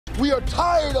We are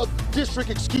tired of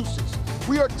district excuses.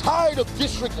 We are tired of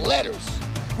district letters.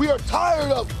 We are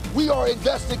tired of we are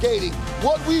investigating.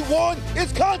 What we want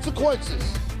is consequences.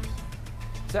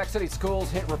 Sac City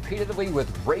schools hit repeatedly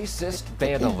with racist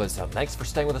vandalism. Thanks for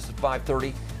staying with us at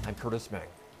 5:30. I'm Curtis Meng.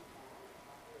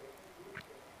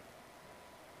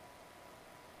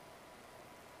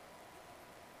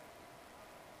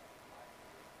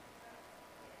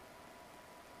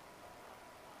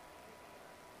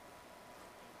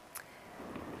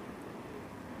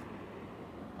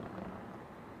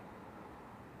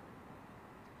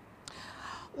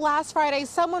 Last Friday,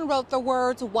 someone wrote the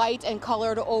words white and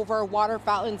colored over water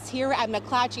fountains here at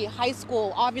McClatchy High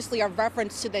School, obviously a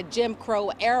reference to the Jim Crow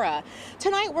era.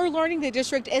 Tonight, we're learning the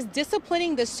district is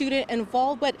disciplining the student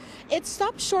involved, but it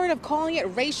stopped short of calling it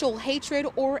racial hatred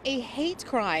or a hate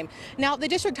crime. Now, the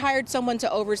district hired someone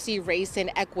to oversee race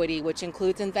and equity, which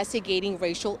includes investigating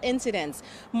racial incidents.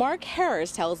 Mark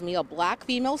Harris tells me a black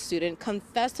female student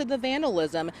confessed to the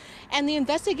vandalism, and the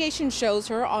investigation shows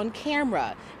her on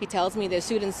camera. He tells me the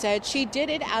student said she did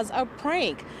it as a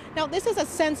prank. Now, this is a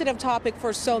sensitive topic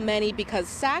for so many because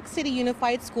Sac City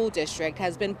Unified School District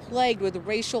has been plagued with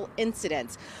racial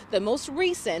incidents. The most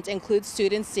recent includes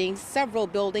students seeing several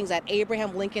buildings at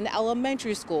Abraham Lincoln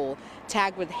Elementary School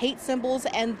tagged with hate symbols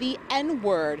and the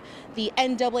N-word. The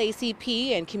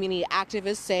NAACP and community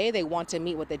activists say they want to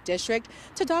meet with the district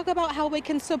to talk about how it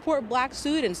can support black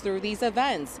students through these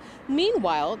events.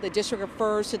 Meanwhile, the district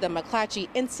refers to the McClatchy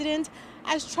incident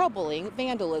as troubling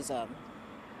vandalism.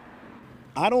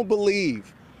 I don't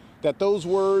believe that those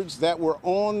words that were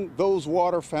on those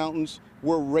water fountains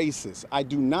were racist. I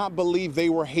do not believe they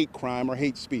were hate crime or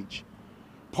hate speech.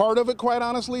 Part of it, quite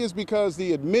honestly, is because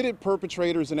the admitted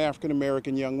perpetrator is an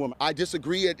African-American young woman. I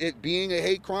disagree at it being a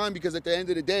hate crime because at the end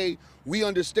of the day, we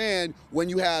understand when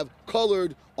you have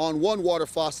colored on one water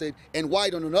faucet and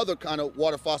white on another kind of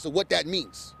water faucet, what that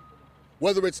means.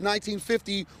 Whether it's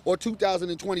 1950 or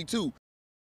 2022.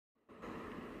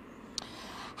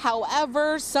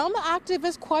 However, some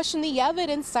activists question the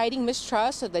evidence, citing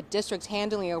mistrust of the district's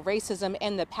handling of racism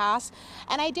in the past.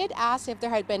 And I did ask if there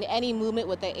had been any movement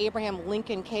with the Abraham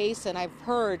Lincoln case, and I've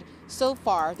heard so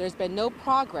far there's been no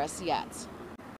progress yet.